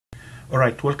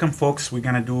Alright, welcome folks. We're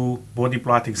gonna do Bode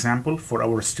plot example for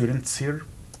our students here.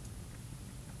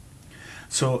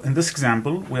 So in this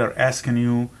example, we are asking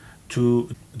you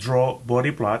to draw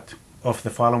Bode plot of the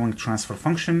following transfer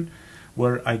function,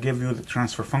 where I give you the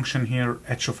transfer function here,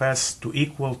 h of s to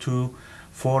equal to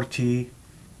 40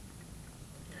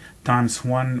 times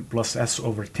 1 plus s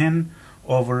over 10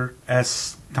 over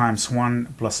s times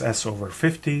 1 plus s over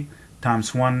 50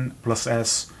 times 1 plus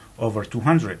s over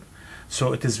 200.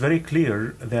 So it is very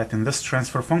clear that in this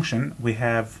transfer function we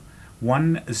have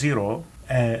 1, 0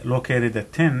 located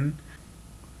at 10.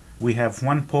 We have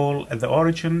one pole at the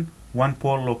origin, one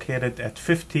pole located at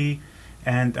 50,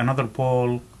 and another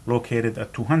pole located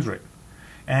at 200.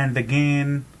 And the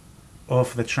gain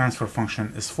of the transfer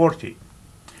function is 40.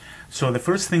 So the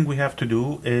first thing we have to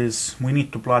do is we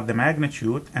need to plot the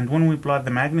magnitude, and when we plot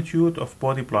the magnitude of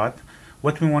Bode plot,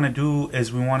 what we want to do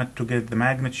is we want to get the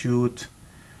magnitude,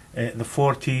 the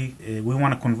 40, we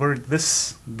want to convert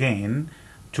this gain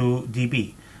to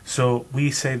dB. So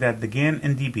we say that the gain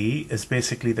in dB is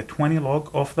basically the 20 log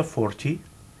of the 40,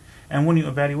 and when you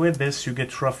evaluate this you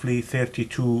get roughly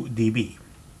 32 dB.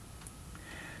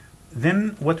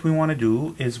 Then what we want to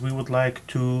do is we would like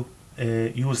to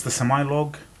use the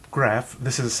semi-log graph.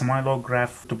 This is a semi-log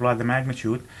graph to plot the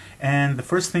magnitude, and the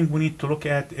first thing we need to look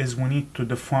at is we need to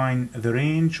define the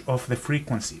range of the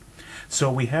frequency. So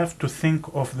we have to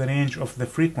think of the range of the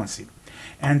frequency,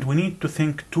 and we need to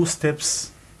think two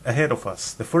steps ahead of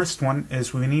us. The first one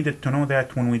is we needed to know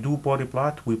that when we do Bode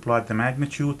plot, we plot the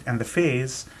magnitude and the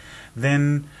phase.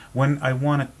 Then when I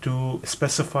wanted to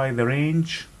specify the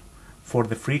range for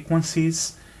the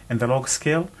frequencies in the log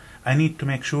scale, I need to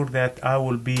make sure that I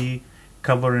will be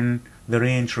covering the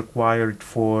range required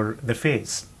for the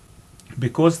phase.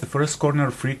 Because the first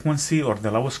corner frequency or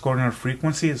the lowest corner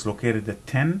frequency is located at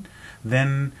 10,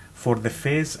 then for the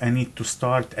phase I need to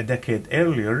start a decade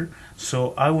earlier,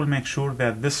 so I will make sure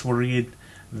that this will read,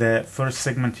 the first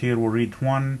segment here will read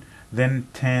 1, then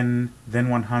 10, then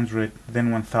 100, then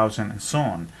 1000, and so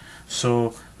on.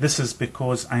 So this is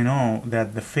because I know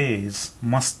that the phase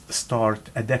must start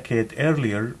a decade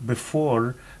earlier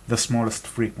before the smallest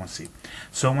frequency.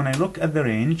 So when I look at the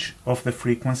range of the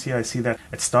frequency, I see that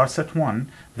it starts at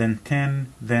 1, then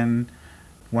 10, then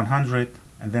 100,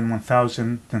 and then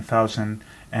 1000, 10,000,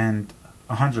 and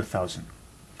 100,000.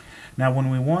 Now when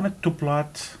we wanted to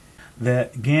plot the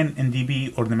gain in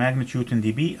dB or the magnitude in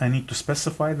dB, I need to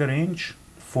specify the range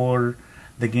for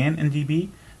the gain in dB.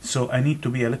 So I need to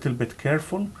be a little bit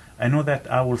careful. I know that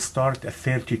I will start at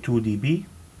 32 dB.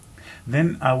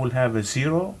 Then I will have a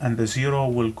 0, and the 0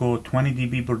 will go 20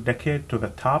 dB per decade to the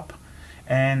top,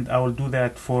 and I will do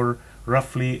that for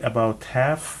roughly about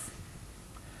half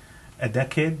a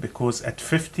decade, because at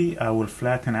 50 I will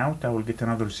flatten out, I will get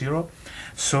another 0.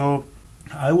 So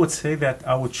I would say that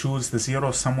I would choose the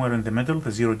 0 somewhere in the middle,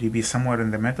 the 0 dB somewhere in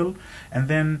the middle, and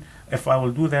then if I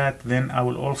will do that, then I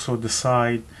will also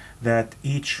decide that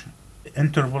each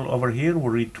interval over here will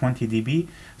read 20 dB.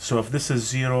 So if this is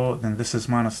 0, then this is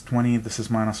minus 20, this is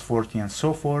minus 40, and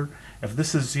so forth. If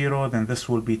this is 0, then this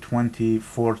will be 20,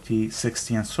 40,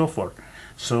 60, and so forth.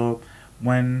 So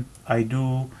when I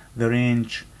do the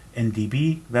range in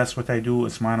dB, that's what I do,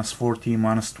 is minus 40,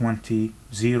 minus 20,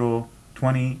 0,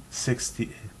 20, 60,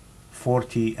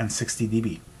 40, and 60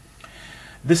 dB.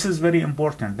 This is very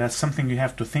important. That's something you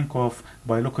have to think of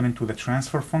by looking into the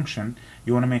transfer function.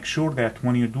 You want to make sure that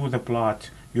when you do the plot,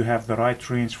 you have the right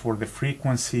range for the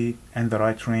frequency and the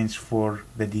right range for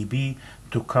the dB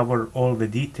to cover all the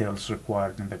details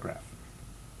required in the graph.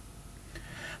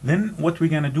 Then what we're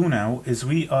going to do now is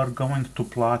we are going to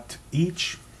plot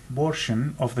each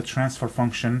portion of the transfer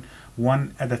function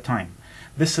one at a time.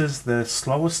 This is the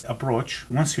slowest approach.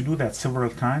 Once you do that several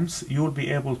times, you will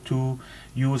be able to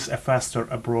use a faster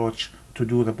approach to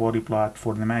do the Bode plot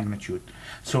for the magnitude.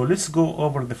 So let's go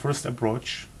over the first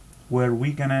approach, where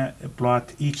we're gonna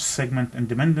plot each segment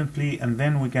independently, and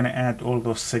then we're gonna add all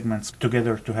those segments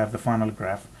together to have the final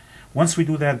graph. Once we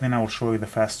do that, then I will show you the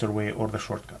faster way or the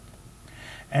shortcut.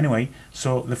 Anyway,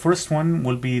 so the first one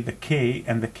will be the K,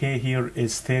 and the K here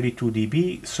is 32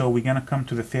 dB. So we're going to come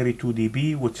to the 32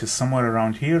 dB, which is somewhere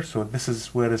around here. So this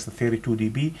is where is the 32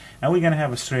 dB, and we're going to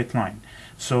have a straight line.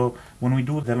 So when we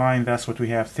do the line, that's what we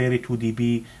have, 32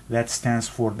 dB. That stands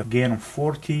for the gain of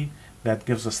 40. That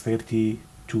gives us 32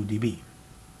 dB.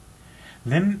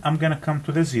 Then I'm going to come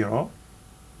to the 0.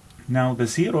 Now the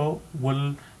 0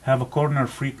 will have a corner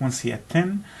frequency at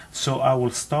 10, so I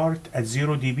will start at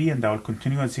 0 dB and I will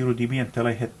continue at 0 dB until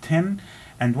I hit 10,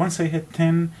 and once I hit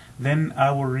 10, then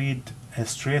I will read a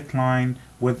straight line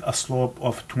with a slope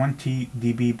of 20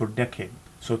 dB per decade.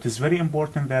 So it is very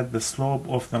important that the slope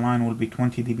of the line will be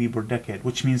 20 dB per decade,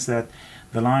 which means that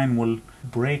the line will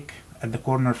break at the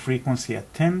corner frequency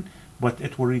at 10, but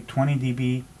it will read 20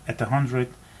 dB at 100,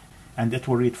 and it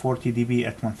will read 40 dB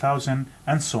at 1000,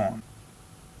 and so on.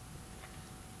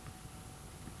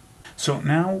 So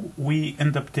now we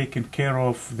end up taking care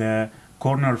of the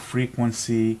corner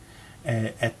frequency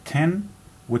at 10,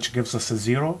 which gives us a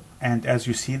 0. And as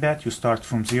you see that, you start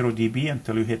from 0 dB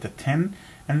until you hit a 10,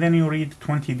 and then you read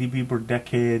 20 dB per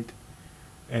decade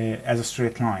as a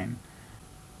straight line.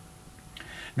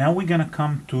 Now we're going to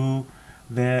come to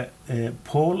the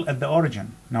pole at the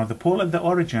origin. Now the pole at the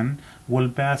origin will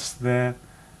pass the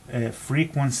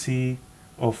frequency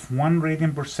of 1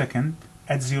 radian per second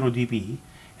at 0 dB,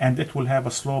 and it will have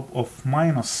a slope of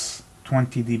minus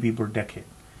 20 dB per decade.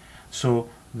 So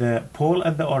the pole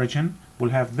at the origin will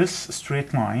have this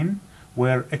straight line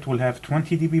where it will have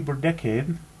 20 dB per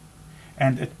decade,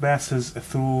 and it passes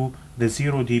through the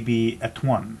 0 dB at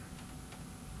 1.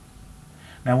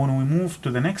 Now when we move to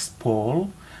the next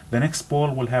pole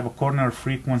will have a corner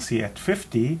frequency at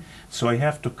 50, so I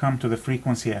have to come to the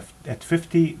frequency at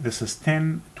 50. This is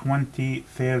 10, 20,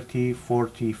 30,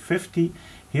 40, 50.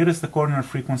 Here is the corner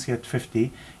frequency at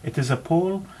 50. It is a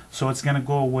pole, so it's going to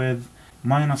go with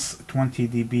minus 20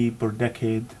 dB per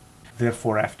decade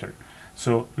therefore after.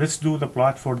 So let's do the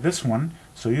plot for this one.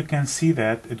 So you can see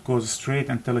that it goes straight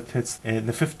until it hits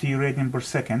the 50 radian per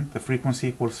second. The frequency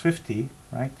equals 50,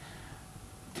 right?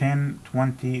 10,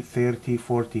 20, 30,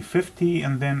 40, 50,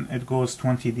 and then it goes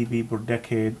 20 dB per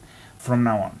decade from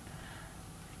now on.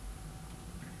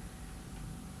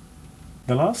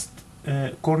 The last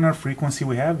corner frequency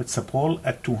we have, it's a pole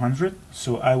at 200.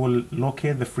 So I will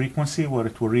locate the frequency where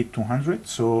it will read 200.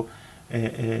 So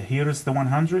here is the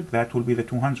 100, that will be the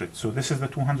 200. So this is the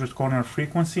 200 corner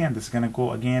frequency, and it's going to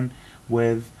go again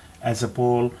with as a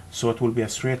pole, so it will be a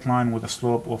straight line with a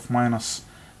slope of minus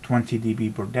 20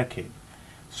 dB per decade.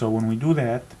 So when we do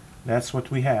that, that's what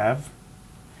we have.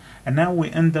 And now we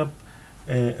end up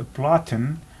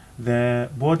plotting the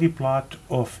Bode plot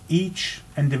of each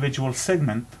individual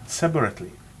segment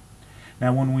separately.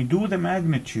 Now when we do the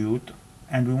magnitude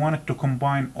and we wanted to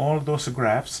combine all those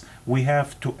graphs, we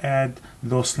have to add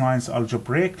those lines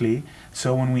algebraically.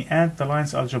 So when we add the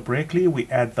lines algebraically, we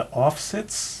add the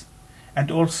offsets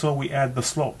and also we add the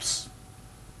slopes,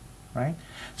 right?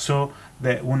 So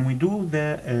when we do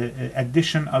the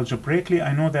addition algebraically,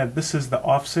 I know that this is the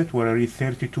offset where I read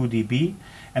 32 dB,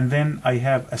 and then I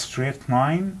have a straight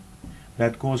line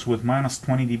that goes with minus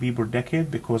 20 dB per decade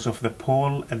because of the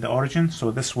pole at the origin, so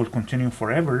this will continue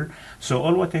forever. So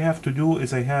all what I have to do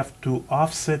is I have to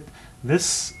offset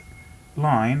this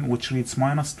line, which reads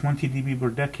minus 20 dB per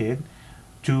decade,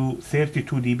 to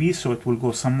 32 dB, so it will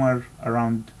go somewhere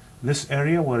around this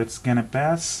area where it's gonna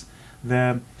pass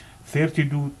the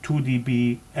 32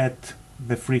 dB at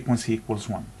the frequency equals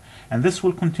 1. And this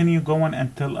will continue going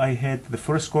until I hit the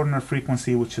first corner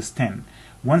frequency, which is 10.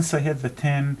 Once I hit the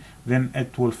 10, then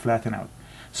it will flatten out.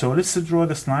 So let's draw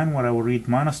this line where I will read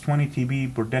minus 20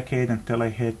 dB per decade until I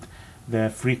hit the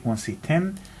frequency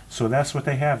 10. So that's what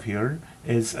I have here,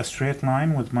 is a straight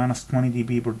line with minus 20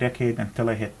 dB per decade until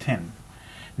I hit 10.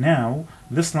 Now,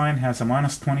 this line has a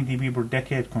minus 20 dB per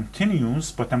decade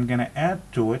continuous, but I'm going to add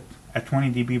to it a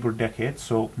 20 dB per decade.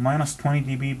 So minus 20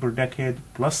 dB per decade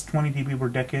plus 20 dB per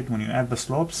decade, when you add the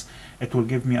slopes, it will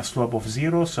give me a slope of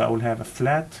 0. So I will have a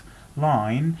flat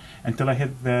line until I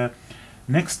hit the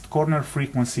next corner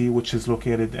frequency, which is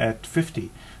located at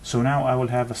 50. So now I will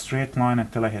have a straight line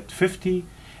until I hit 50,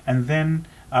 and then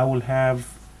I will have,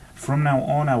 from now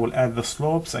on, I will add the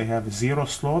slopes. I have 0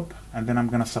 slope, and then I'm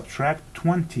going to subtract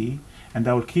 20, and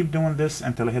I will keep doing this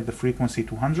until I hit the frequency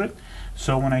 200.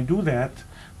 So when I do that,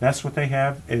 that's what I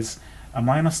have, is a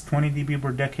minus 20 dB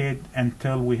per decade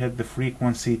until we hit the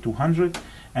frequency 200.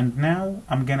 And now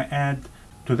I'm going to add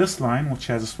to this line, which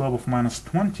has a slope of minus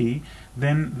 20,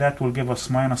 then that will give us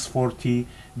minus 40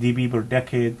 dB per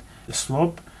decade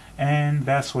slope, and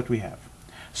that's what we have.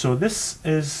 So this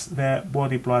is the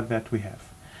Bode plot that we have.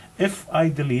 If I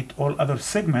delete all other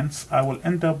segments, I will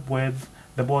end up with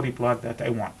the Bode plot that I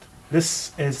want.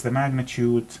 This is the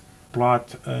magnitude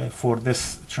plot for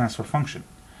this transfer function.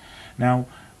 Now,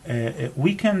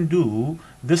 we can do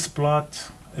this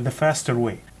plot the faster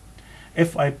way.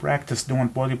 If I practice doing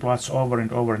Bode plots over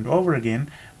and over and over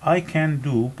again, I can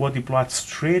do Bode plots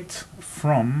straight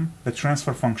from the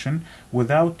transfer function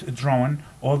without drawing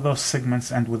all those segments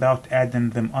and without adding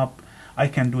them up. I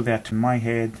can do that in my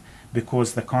head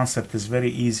because the concept is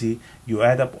very easy. You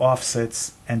add up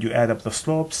offsets and you add up the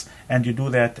slopes, and you do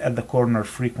that at the corner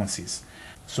frequencies.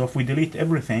 So if we delete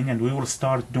everything and we will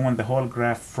start doing the whole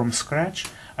graph from scratch,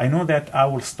 I know that I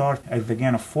will start at the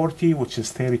gain of 40, which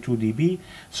is 32 dB.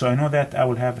 So I know that I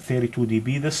will have 32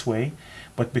 dB this way.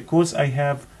 But because I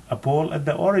have a pole at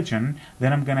the origin,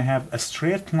 then I'm going to have a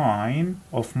straight line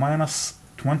of minus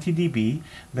 20 dB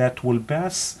that will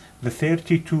pass the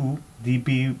 32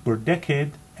 dB per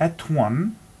decade at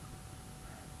 1,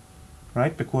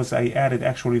 right? Because I added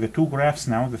actually the two graphs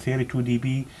now, the 32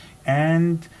 dB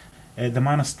and the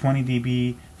minus 20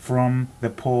 dB from the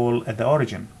pole at the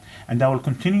origin. And I will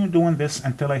continue doing this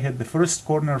until I hit the first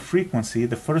corner frequency,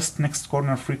 the first next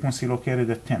corner frequency located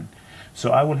at 10.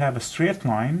 So I will have a straight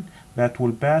line that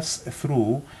will pass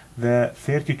through the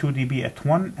 32 dB at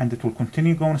 1, and it will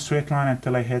continue going straight line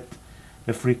until I hit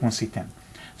the frequency 10.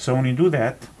 So when you do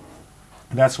that,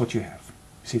 that's what you have.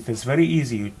 See, it's very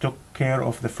easy. You took care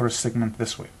of the first segment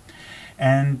this way.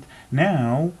 And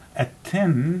now at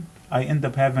 10, I end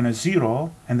up having a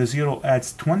 0, and the 0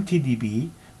 adds 20 dB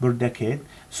per decade.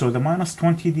 So the minus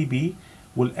 20 dB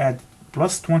will add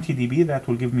plus 20 dB, that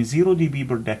will give me 0 dB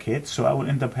per decade. So I will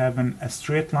end up having a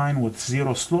straight line with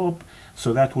 0 slope.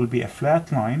 So that will be a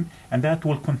flat line, and that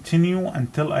will continue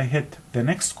until I hit the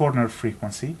next corner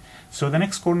frequency. So the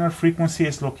next corner frequency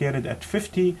is located at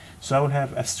 50. So I will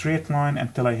have a straight line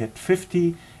until I hit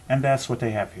 50, and that's what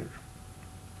I have here.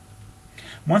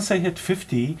 Once I hit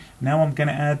 50, now I'm going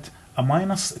to add a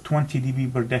minus 20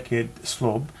 dB per decade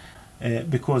slope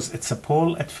because it's a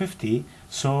pole at 50.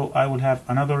 So I will have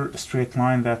another straight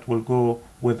line that will go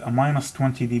with a minus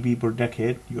 20 dB per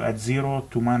decade. You add 0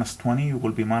 to minus 20, it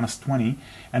will be minus 20.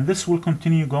 And this will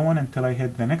continue going until I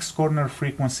hit the next corner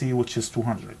frequency, which is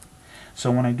 200.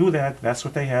 So when I do that, that's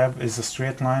what I have, is a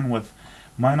straight line with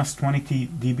minus 20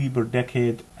 dB per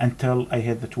decade until I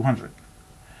hit the 200.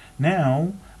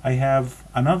 Now I have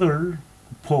another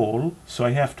pole, so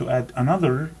I have to add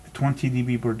another 20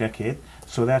 dB per decade.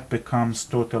 So that becomes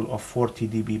total of 40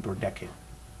 dB per decade.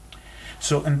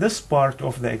 So in this part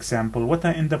of the example, what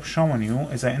I end up showing you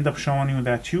is I end up showing you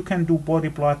that you can do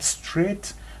Bode plot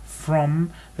straight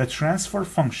from the transfer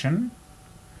function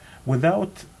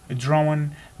without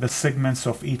drawing the segments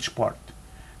of each part.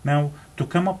 Now, to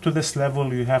come up to this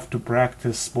level, you have to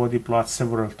practice Bode plot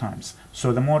several times.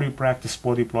 So the more you practice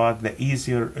Bode plot, the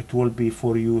easier it will be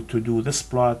for you to do this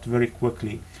plot very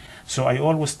quickly. So I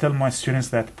always tell my students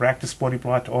that practice Bode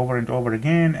plot over and over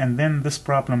again, and then this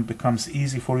problem becomes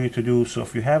easy for you to do. So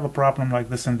if you have a problem like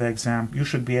this in the exam, you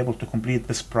should be able to complete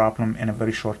this problem in a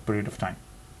very short period of time.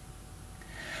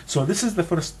 So this is the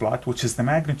first plot, which is the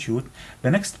magnitude.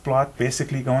 The next plot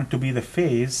basically going to be the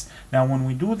phase. Now when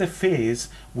we do the phase,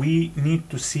 we need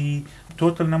to see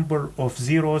total number of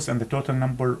zeros and the total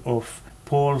number of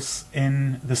poles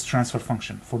in this transfer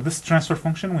function. For this transfer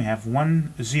function, we have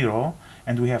 1, 0,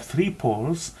 and we have 3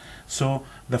 poles. So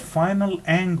the final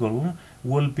angle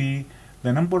will be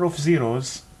the number of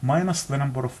zeros minus the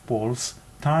number of poles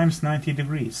times 90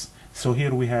 degrees. So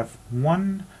here we have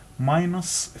 1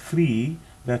 minus 3,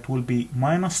 that will be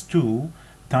minus 2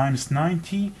 times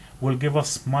 90 will give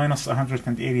us minus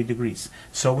 180 degrees.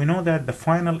 So we know that the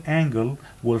final angle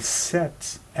will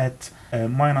set at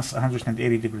minus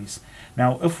 180 degrees.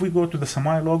 Now if we go to the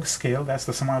semi-log scale, that's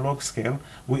the semi-log scale,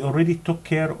 we already took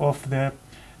care of the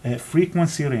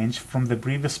frequency range from the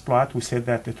previous plot. We said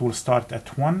that it will start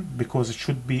at 1 because it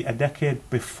should be a decade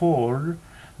before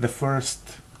the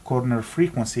first corner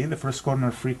frequency. The first corner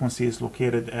frequency is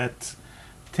located at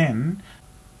 10.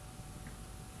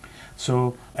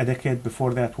 So a decade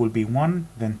before that will be 1,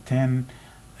 then 10,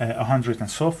 100,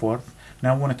 and so forth.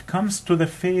 Now when it comes to the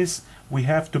phase, we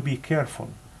have to be careful,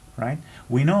 right?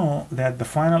 We know that the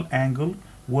final angle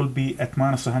will be at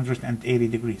minus 180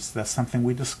 degrees. That's something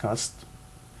we discussed.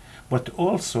 But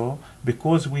also,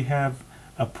 because we have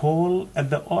a pole at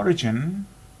the origin,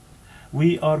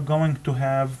 we are going to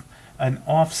have an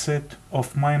offset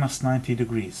of minus 90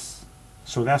 degrees.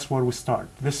 So that's where we start.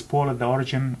 This pole at the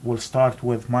origin will start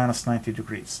with minus 90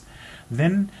 degrees.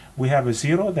 Then we have a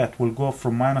 0 that will go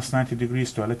from minus 90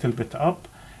 degrees to a little bit up,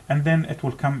 and then it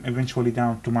will come eventually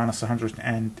down to minus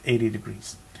 180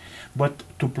 degrees. But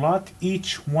to plot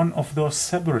each one of those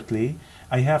separately,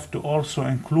 I have to also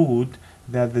include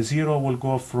that the 0 will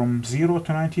go from 0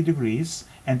 to 90 degrees,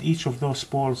 and each of those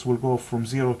poles will go from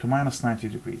 0 to minus 90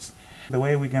 degrees. The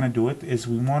way we're going to do it is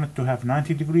we want it to have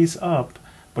 90 degrees up,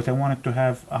 but I want it to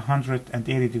have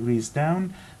 180 degrees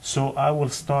down. So I will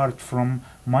start from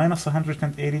minus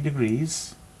 180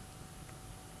 degrees,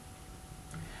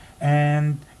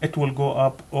 and it will go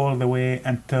up all the way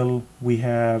until we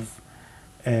have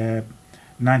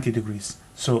 90 degrees.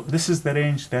 So this is the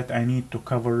range that I need to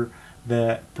cover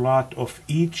the plot of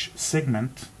each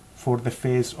segment for the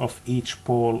phase of each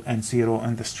pole and 0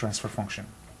 in this transfer function.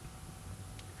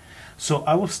 So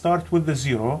I will start with the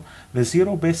 0. The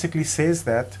 0 basically says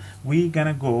that we're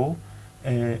gonna go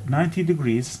 90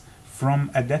 degrees from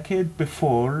a decade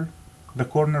before the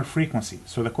corner frequency.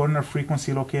 So the corner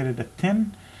frequency located at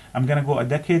 10, I'm gonna go a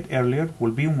decade earlier,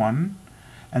 will be 1,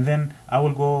 and then I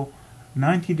will go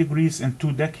 90 degrees in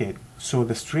 2 decades. So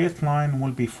the straight line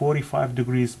will be 45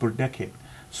 degrees per decade.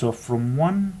 So from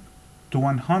 1 to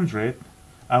 100,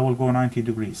 I will go 90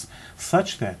 degrees,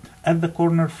 such that at the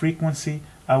corner frequency,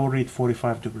 I will read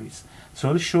 45 degrees.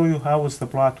 So let's show you how the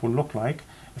plot will look like.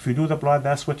 If you do the plot,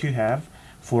 that's what you have.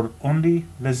 For only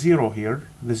the 0 here,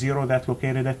 the 0 that's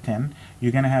located at 10,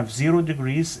 you're going to have 0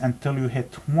 degrees until you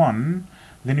hit 1.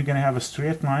 Then you're going to have a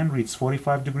straight line, reads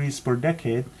 45 degrees per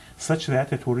decade, such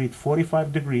that it will read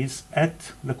 45 degrees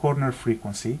at the corner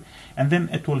frequency. And then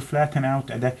it will flatten out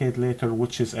a decade later,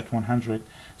 which is at 100.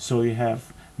 So you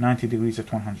have 90 degrees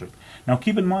at 100. Now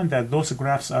keep in mind that those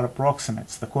graphs are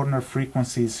approximates. The corner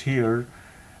frequencies here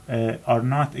are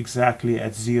not exactly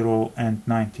at 0 and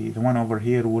 90. The one over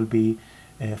here will be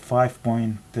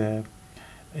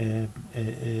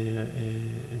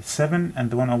 5.7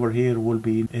 and the one over here will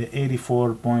be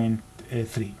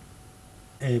 84.3.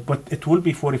 But it will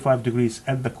be 45 degrees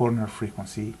at the corner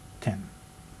frequency 10.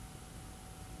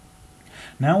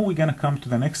 Now we're going to come to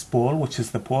the next pole, which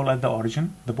is the pole at the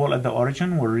origin. The pole at the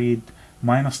origin will read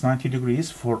minus 90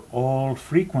 degrees for all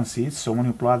frequencies. So when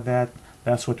you plot that,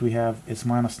 that's what we have is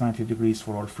minus 90 degrees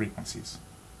for all frequencies.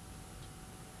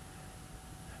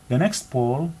 The next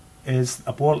pole is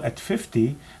a pole at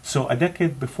 50. So a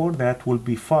decade before that will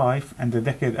be 5, and the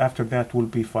decade after that will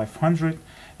be 500.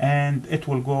 And it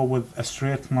will go with a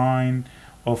straight line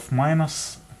of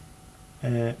minus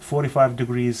 45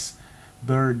 degrees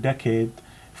per decade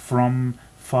from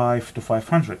 5 to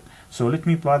 500. So let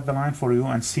me plot the line for you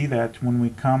and see that when we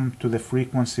come to the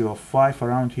frequency of 5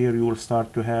 around here, you will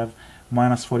start to have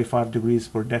minus 45 degrees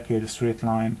per decade straight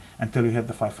line until you hit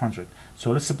the 500.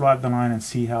 So let's plot the line and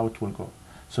see how it will go.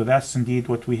 So that's indeed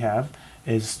what we have.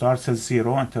 It starts at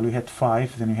 0 until you hit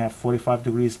 5, then you have 45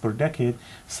 degrees per decade,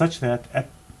 such that at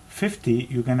 50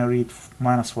 you're going to read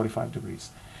minus 45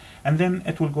 degrees. And then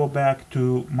it will go back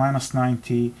to minus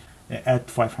 90 at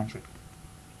 500.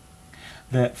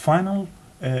 The final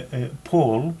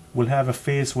pole will have a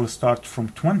phase will start from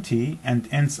 20 and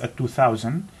ends at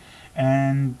 2000,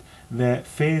 and the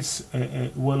phase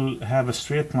will have a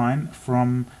straight line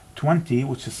from 20,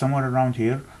 which is somewhere around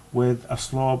here, with a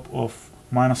slope of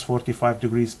minus 45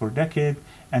 degrees per decade,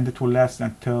 and it will last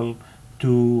until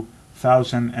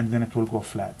 2000, and then it will go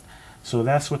flat. So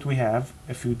that's what we have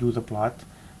if you do the plot.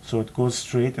 So it goes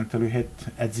straight until you hit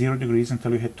at 0 degrees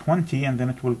until you hit 20, and then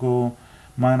it will go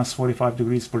minus 45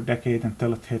 degrees per decade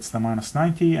until it hits the minus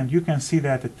 90, and you can see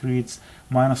that it reads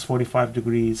minus 45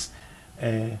 degrees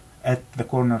at the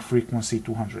corner frequency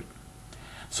 200.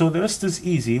 So the rest is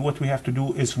easy. What we have to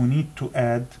do is we need to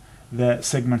add the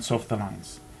segments of the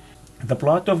lines. The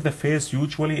plot of the phase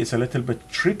usually is a little bit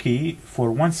tricky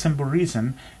for one simple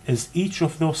reason, is each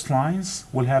of those lines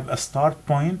will have a start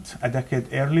point a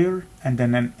decade earlier and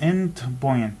then an end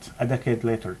point a decade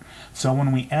later. So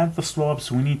when we add the slopes,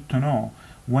 we need to know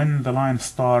when the line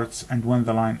starts and when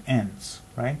the line ends,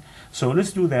 right? So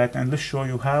let's do that, and let's show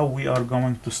you how we are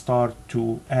going to start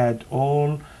to add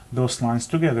all those lines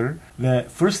together. The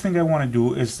first thing I want to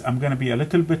do is I'm going to be a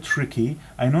little bit tricky.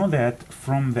 I know that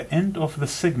from the end of the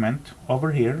segment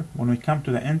over here, when we come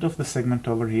to the end of the segment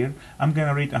over here, I'm going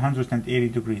to read 180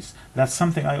 degrees. That's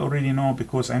something I already know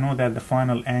because I know that the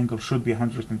final angle should be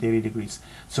 180 degrees.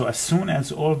 So as soon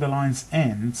as all the lines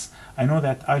ends, I know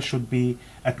that I should be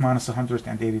at minus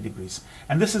 180 degrees.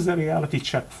 And this is a reality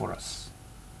check for us.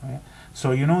 Right?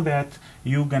 So you know that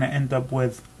you're going to end up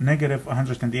with negative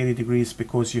 180 degrees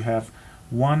because you have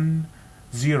 1,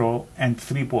 0, and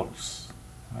 3 poles.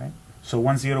 Right? So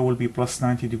 1, 0 will be plus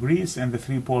 90 degrees, and the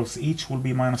 3 poles each will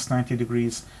be minus 90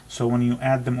 degrees. So when you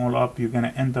add them all up, you're going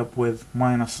to end up with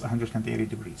minus 180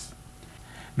 degrees.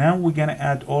 Now we're going to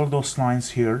add all those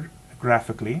lines here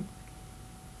graphically.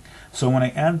 So when I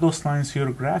add those lines here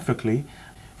graphically,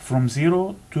 from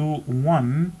 0 to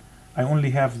 1, I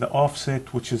only have the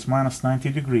offset, which is minus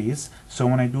 90 degrees. So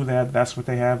when I do that, that's what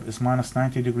I have is minus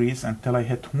 90 degrees until I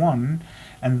hit 1.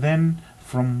 And then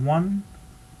from 1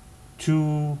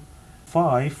 to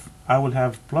 5, I will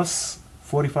have plus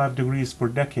 45 degrees per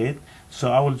decade.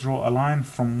 So I will draw a line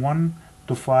from 1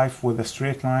 to 5 with a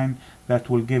straight line that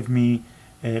will give me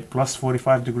plus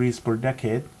 45 degrees per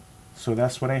decade. So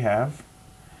that's what I have.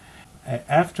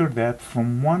 After that,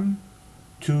 from 1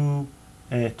 to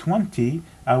 20,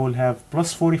 I will have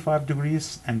plus 45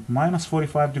 degrees and minus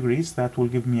 45 degrees. That will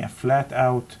give me a flat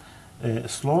out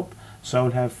slope. So I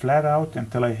will have flat out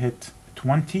until I hit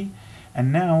 20.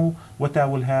 And now what I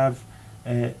will have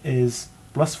is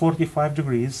plus 45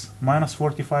 degrees, minus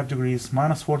 45 degrees,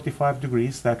 minus 45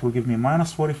 degrees. That will give me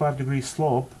minus 45 degree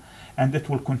slope, and it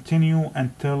will continue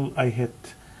until I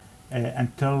hit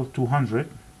until 200.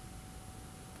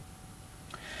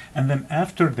 And then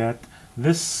after that,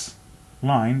 this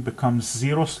line becomes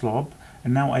zero slope,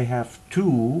 and now I have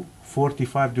two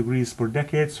 45 degrees per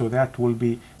decade, so that will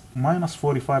be minus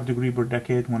 45 degree per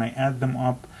decade. When I add them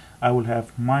up, I will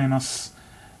have minus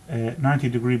 90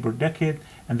 degree per decade,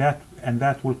 and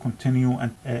that will continue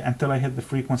until I hit the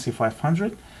frequency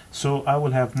 500. So I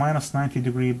will have minus 90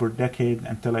 degree per decade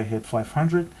until I hit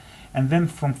 500, and then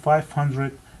from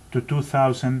 500 to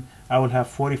 2000 I will have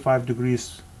 45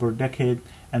 degrees per decade,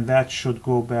 and that should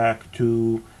go back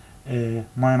to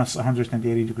minus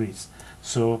 180 degrees.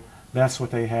 So that's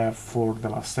what I have for the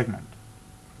last segment.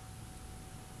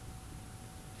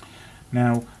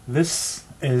 Now this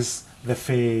is the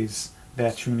phase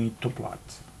that you need to plot.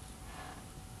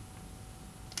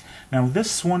 Now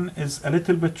this one is a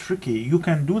little bit tricky. You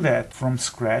can do that from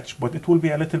scratch, but it will be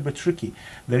a little bit tricky.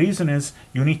 The reason is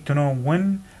you need to know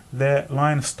when the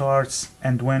line starts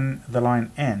and when the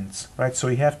line ends, right? So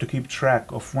you have to keep track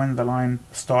of when the line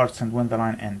starts and when the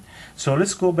line ends. So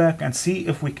let's go back and see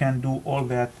if we can do all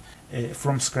that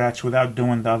from scratch without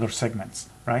doing the other segments,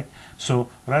 right? So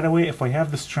right away, if I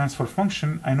have this transfer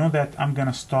function, I know that I'm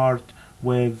gonna start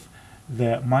with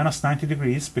the minus 90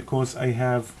 degrees because I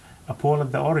have a pole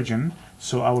at the origin.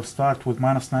 So I will start with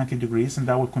minus 90 degrees, and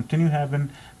I will continue having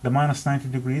the minus 90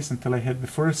 degrees until I hit the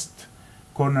first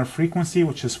corner frequency,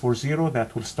 which is for 0.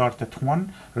 That will start at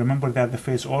 1. Remember that the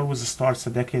phase always starts a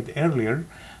decade earlier.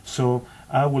 So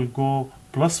I will go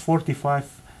plus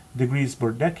 45 degrees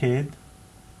per decade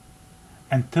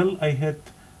until I hit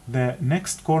the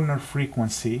next corner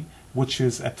frequency, which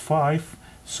is at 5.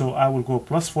 So I will go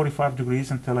plus 45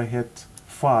 degrees until I hit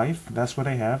 5. That's what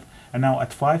I have. And now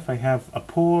at 5 I have a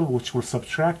pole which will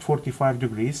subtract 45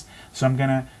 degrees. So I'm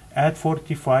gonna add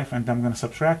 45 and I'm gonna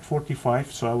subtract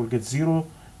 45. So I will get 0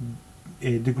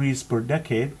 degrees per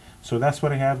decade. So that's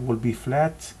what I have, will be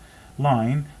flat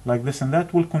line like this, and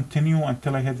that will continue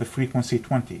until I hit the frequency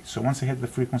 20. So once I hit the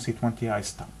frequency 20, I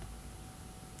stop.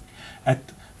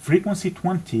 At frequency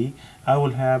 20, I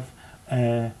will have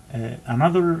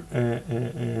another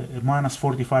minus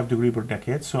 45 degree per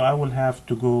decade. So I will have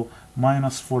to go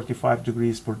minus 45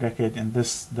 degrees per decade in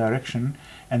this direction,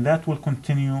 and that will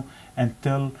continue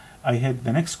until I hit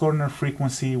the next corner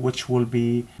frequency, which will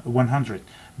be 100,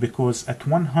 because at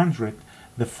 100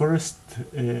 the first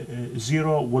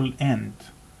 0 will end.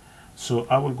 So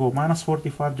I will go minus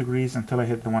 45 degrees until I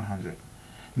hit the 100.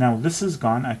 Now this is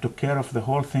gone. I took care of the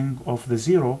whole thing of the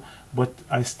 0, but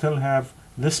I still have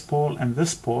this pole and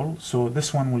this pole. So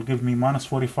this one will give me minus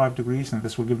 45 degrees and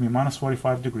this will give me minus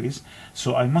 45 degrees.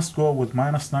 So I must go with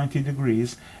minus 90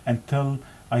 degrees until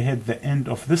I hit the end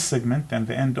of this segment, and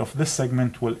the end of this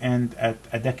segment will end at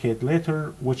a decade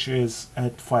later, which is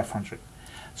at 500.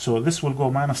 So this will go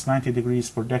minus 90 degrees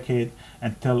per decade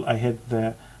until I hit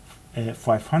the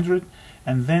 500,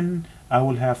 and then I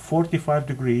will have 45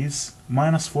 degrees,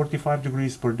 minus 45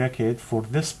 degrees per decade for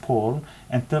this pole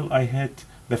until I hit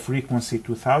the frequency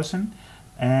 2000,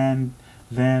 and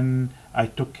then I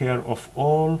took care of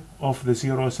all of the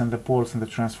zeros and the poles in the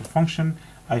transfer function.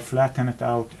 I flatten it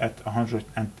out at 100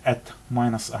 and at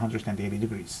minus 180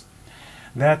 degrees.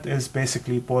 That is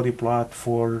basically Bode plot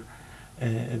for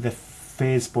the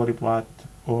phase Bode plot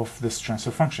of this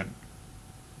transfer function.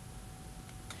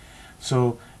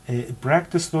 So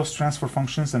practice those transfer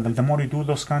functions, and the more you do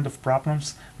those kind of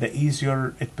problems, the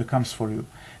easier it becomes for you.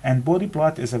 And Bode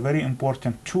plot is a very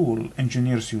important tool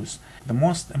engineers use. The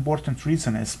most important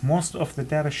reason is most of the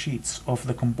data sheets of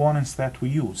the components that we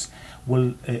use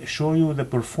will show you the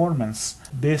performance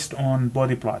based on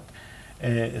Bode plot.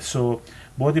 So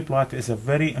Bode plot is a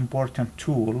very important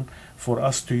tool for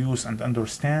us to use and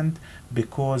understand,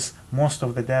 because most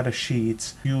of the data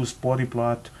sheets use Bode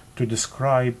plot to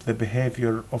describe the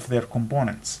behavior of their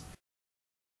components.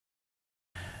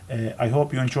 I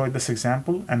hope you enjoyed this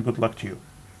example, and good luck to you.